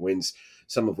 career wins,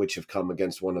 some of which have come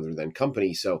against one other than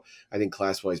Company. So I think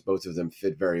class-wise, both of them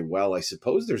fit very well. I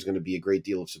suppose there's going to be a great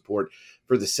deal of support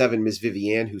for the 7, Miss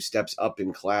Vivienne, who steps up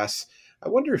in class. I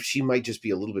wonder if she might just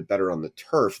be a little bit better on the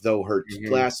turf, though her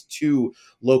last 2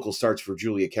 local starts for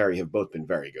Julia Carey have both been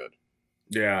very good.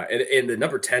 Yeah, and the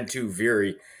number 10-2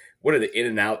 Veery, what are the in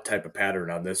and out type of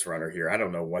pattern on this runner here? I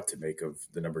don't know what to make of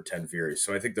the number 10 Veery.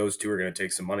 So I think those two are going to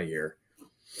take some money here.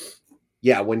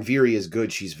 Yeah, when Veery is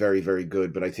good, she's very, very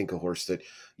good. But I think a horse that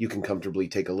you can comfortably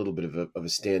take a little bit of a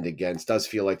stand against. Does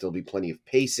feel like there'll be plenty of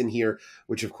pace in here,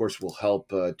 which of course will help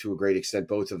to a great extent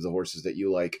both of the horses that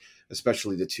you like,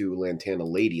 especially the 2 Lantana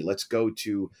Lady. Let's go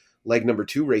to leg number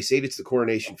 2, race 8. It's the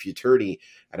Coronation Futurity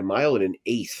at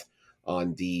 1.125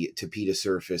 on the Tapeta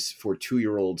surface for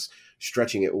 2-year-olds,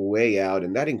 stretching it way out.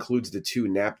 And that includes the 2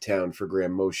 Naptown for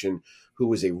Graham Motion, who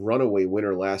was a runaway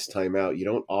winner last time out. You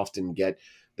don't often get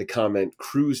the comment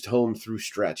cruised home through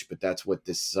stretch, but that's what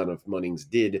this son of Munnings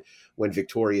did when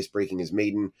victorious, breaking his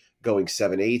maiden, going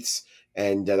 7/8.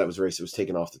 And that was a race that was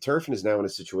taken off the turf and is now in a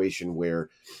situation where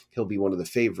he'll be one of the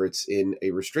favorites in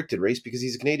a restricted race because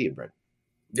he's a Canadian bred.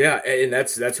 Yeah, and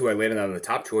that's who I landed on the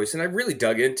top choice. And I really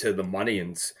dug into the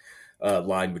Munnings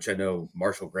line, which I know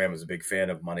Marshall Graham is a big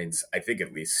fan of Munnings, I think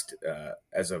at least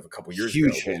as of a couple years ago.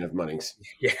 Huge fan of Munnings.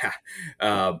 Yeah.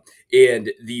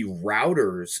 And the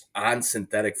routers on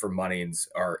synthetic for Munnings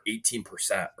are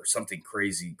 18% or something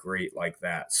crazy great like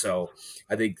that. So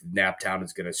I think Naptown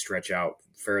is going to stretch out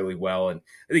fairly well. And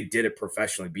I think did it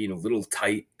professionally, being a little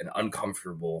tight and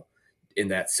uncomfortable in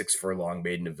that 6 furlong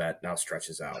maiden event, now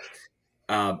stretches out.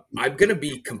 I'm going to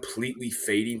be completely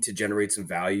fading to generate some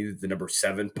value. The number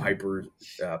 7 Piper's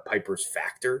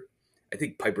Factor. I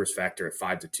think Piper's Factor at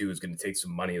 5-2 is going to take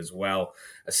some money as well.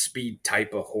 A speed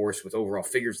type of horse with overall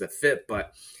figures that fit,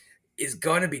 but is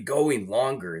going to be going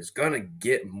longer, is going to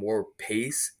get more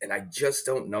pace. And I just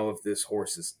don't know if this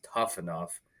horse is tough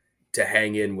enough to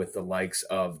hang in with the likes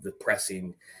of the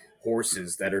pressing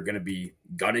horses that are going to be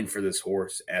gunning for this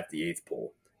horse at the 8th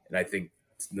pole. And I think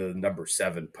the number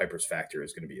 7 Piper's Factor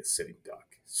is going to be a sitting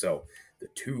duck. So the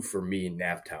 2 for me,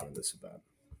 Naptown in this event.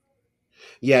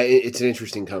 Yeah, it's an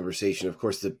interesting conversation. Of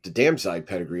course, the dam side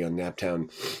pedigree on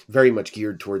Naptown very much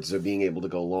geared towards being able to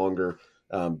go longer,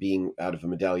 being out of a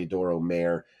Medaglia d'Oro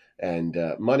mare. And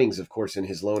Munnings, of course, in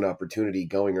his lone opportunity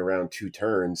going around 2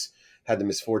 turns, had the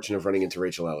misfortune of running into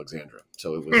Rachel Alexandra.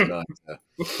 So it was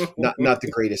not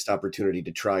the greatest opportunity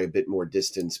to try a bit more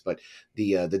distance. But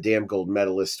the dam gold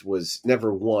medalist was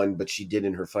never won, but she did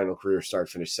in her final career start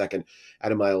finish second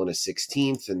at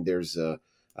 1.16 And there's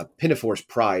Pinafores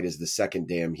Pride is the second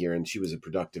dam here, and she was a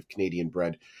productive Canadian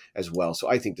bred as well. So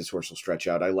I think this horse will stretch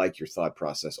out. I like your thought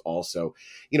process also.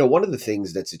 You know, one of the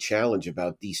things that's a challenge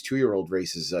about these 2-year-old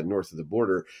races north of the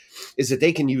border is that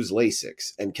they can use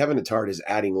Lasix. And Kevin Attard is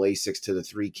adding Lasix to the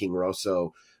 3 King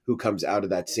Rosso, who comes out of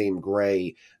that same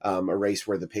gray, a race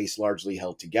where the pace largely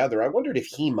held together. I wondered if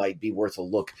he might be worth a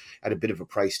look at a bit of a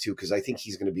price too, because I think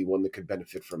he's going to be one that could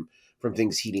benefit from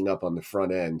things heating up on the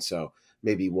front end. So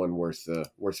maybe one worth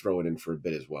throwing in for a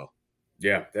bit as well.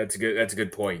 Yeah, that's a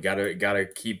good point. You gotta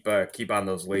keep on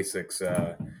those Lasix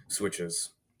switches.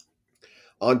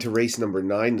 On to race number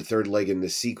 9, the third leg in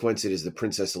this sequence. It is the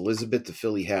Princess Elizabeth, the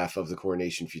filly half of the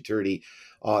Coronation Futurity.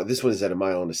 This one is at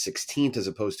 1.16 as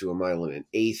opposed to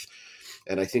 1.125.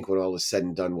 And I think when all is said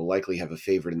and done, we'll likely have a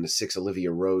favorite in the 6,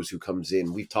 Olivia Rose, who comes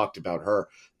in. We've talked about her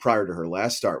prior to her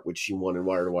last start, which she won in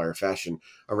wire-to-wire fashion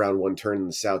around 1 turn in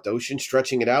the South Ocean.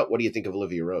 Stretching it out, what do you think of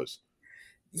Olivia Rose?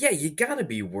 Yeah, you got to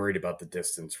be worried about the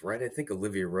distance, right? I think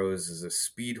Olivia Rose is a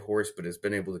speed horse, but has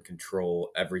been able to control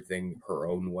everything her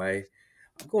own way.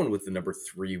 I'm going with the number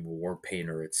 3 War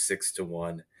Painter at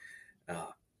 6-1.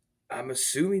 I'm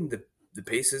assuming the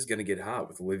pace is going to get hot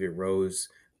with Olivia Rose.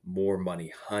 More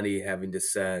Money Honey having to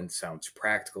send, Sounds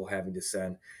Practical having to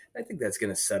send. I think that's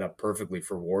going to set up perfectly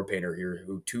for War Painter here,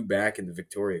 who 2 back in the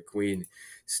Victoria Queen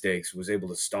Stakes was able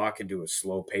to stalk into a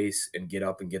slow pace and get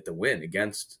up and get the win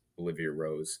against Olivia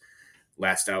Rose.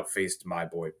 Last out faced my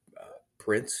boy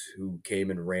Prince, who came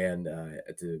and ran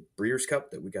at the Breeders' Cup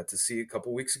that we got to see a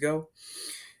couple weeks ago.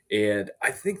 And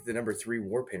I think the number 3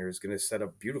 War Painter is going to set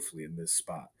up beautifully in this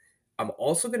spot. I'm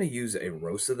also going to use a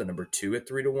Rosa, the number 2 at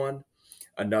 3-1.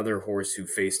 Another horse who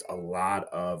faced a lot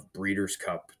of Breeders'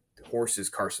 Cup horses,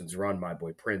 Carson's Run, my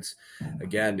boy Prince,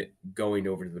 again, going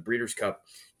over to the Breeders' Cup,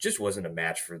 just wasn't a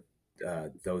match for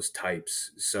those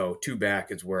types. So 2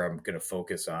 back is where I'm going to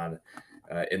focus on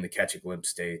in the Catch a Glimpse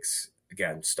Stakes.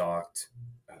 Again, stalked,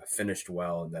 finished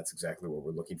well, and that's exactly what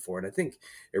we're looking for. And I think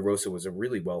Erosa was a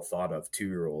really well thought of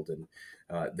 2-year-old, and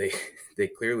they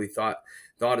clearly thought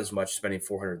as much, spending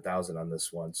 $400,000 on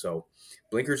this one. So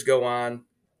blinkers go on.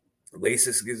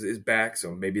 Lasix is back,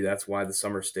 so maybe that's why the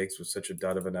Summer Stakes was such a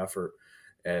dud of an effort,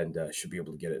 and should be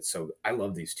able to get it. So I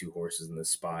love these 2 horses in this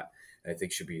spot, and I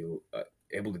think should be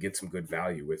able to get some good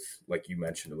value with, like you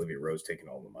mentioned, Olivia Rose taking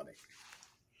all the money.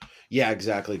 Yeah,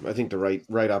 exactly. I think the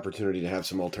right opportunity to have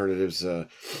some alternatives.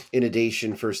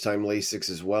 Inundation, first time Lasix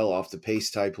as well, off the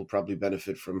pace type, will probably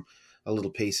benefit from a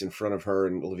little pace in front of her,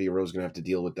 and Olivia Rose going to have to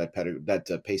deal with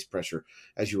that pace pressure,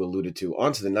 as you alluded to.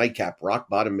 Onto the nightcap, rock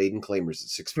bottom maiden claimers at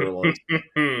 6 furlongs.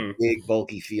 Big,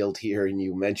 bulky field here, and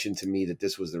you mentioned to me that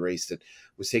this was the race that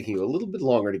was taking you a little bit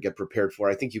longer to get prepared for.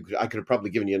 I think I could have probably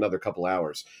given you another couple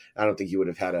hours. I don't think you would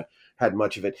have had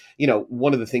much of it.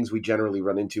 One of the things we generally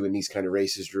run into in these kind of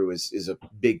races, Drew, is a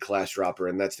big class dropper,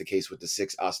 and that's the case with the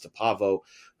 6 Ostapavo,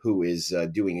 who is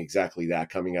doing exactly that,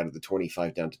 coming out of the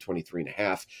 25 down to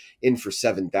 23.5, in for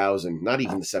 7,000, not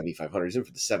even the 7,500, he's in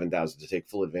for the 7,000 to take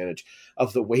full advantage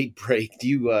of the weight break. Do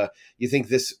you think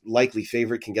this likely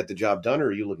favorite can get the job done, or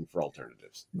are you looking for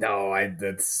alternatives? No,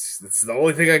 that's the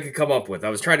only thing I could come up with.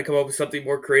 I was trying to come up with something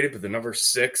more creative, but the number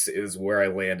 6 is where I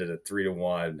landed at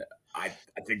 3-1. I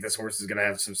think this horse is going to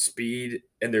have some speed,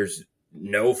 and there's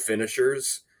no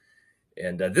finishers.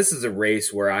 And this is a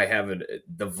race where I have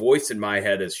the voice in my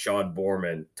head is Sean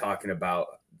Borman talking about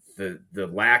the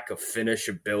lack of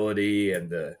finishability, and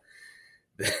the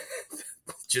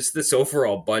just this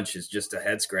overall bunch is just a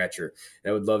head scratcher.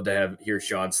 And I would love to hear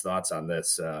Sean's thoughts on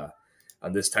this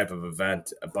type of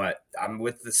event. But I'm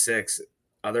with the 6.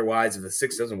 Otherwise, if the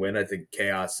 6 doesn't win, I think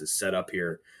chaos is set up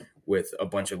here with a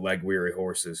bunch of leg weary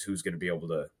horses. Who's going to be able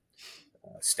to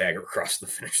stagger across the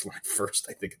finish line first,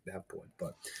 I think, at that point.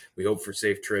 But we hope for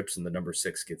safe trips, and the number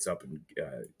 6 gets up, and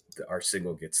our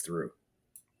single gets through.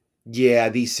 Yeah,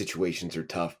 these situations are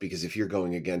tough, because if you're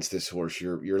going against this horse,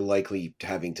 you're likely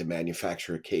having to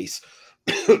manufacture a case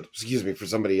excuse me, for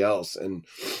somebody else, and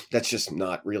that's just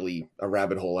not really a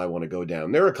rabbit hole I want to go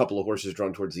down. There are a couple of horses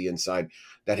drawn towards the inside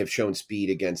that have shown speed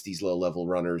against these low-level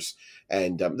runners,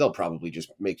 and they'll probably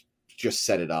just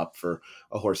set it up for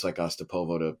a horse like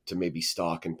Ostapova to maybe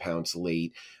stalk and pounce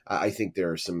late. I think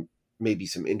there are maybe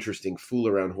some interesting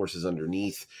fool-around horses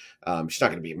underneath. She's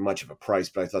not going to be much of a price,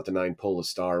 but I thought the 9 Polar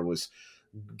Star was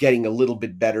getting a little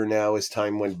bit better now as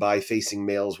time went by, facing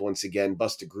males once again.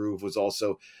 Busta Groove was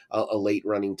also a late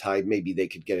running tide. Maybe they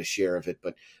could get a share of it,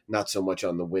 but not so much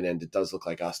on the win end. It does look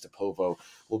like Ostapova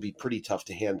will be pretty tough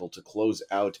to handle to close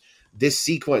out this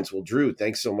sequence. Well, Drew,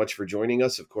 thanks so much for joining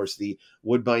us. Of course, the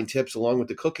Woodbine tips, along with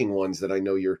the cooking ones that I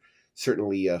know you're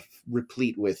certainly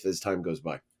replete with as time goes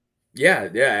by. Yeah,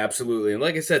 absolutely. And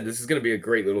like I said, this is going to be a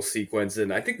great little sequence.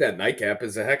 And I think that nightcap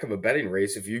is a heck of a betting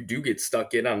race. If you do get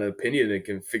stuck in on an opinion and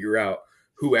can figure out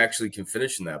who actually can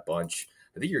finish in that bunch,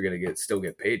 I think you're going to still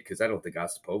get paid, because I don't think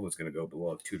Ostapova is going to go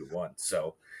below 2-1.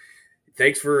 So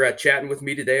thanks for chatting with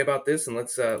me today about this, and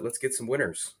let's get some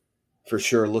winners. For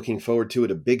sure. Looking forward to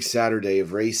it. A big Saturday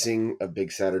of racing, a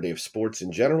big Saturday of sports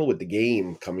in general, with the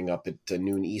game coming up at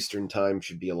noon Eastern time.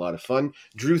 Should be a lot of fun.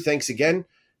 Drew, thanks again.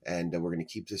 And we're going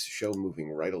to keep this show moving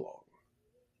right along.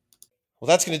 Well,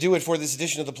 that's going to do it for this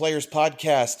edition of the Players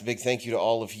Podcast. A big thank you to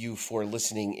all of you for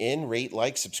listening in. Rate,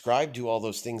 like, subscribe, do all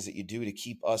those things that you do to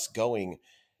keep us going.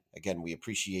 Again, we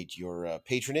appreciate your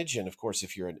patronage. And of course,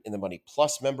 if you're an In the Money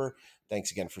Plus member,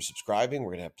 thanks again for subscribing.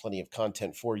 We're going to have plenty of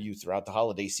content for you throughout the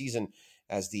holiday season,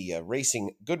 as the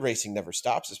good racing never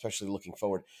stops, especially looking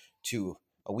forward to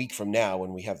a week from now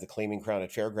when we have the Claiming Crown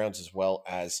at Fairgrounds, as well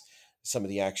as some of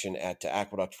the action at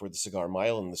Aqueduct for the Cigar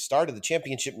Mile and the start of the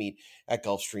championship meet at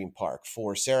Gulfstream Park.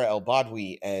 For Sara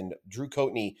Elbadwi and Drew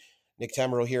Coatney, Nick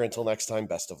Tammaro here. Until next time,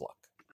 best of luck.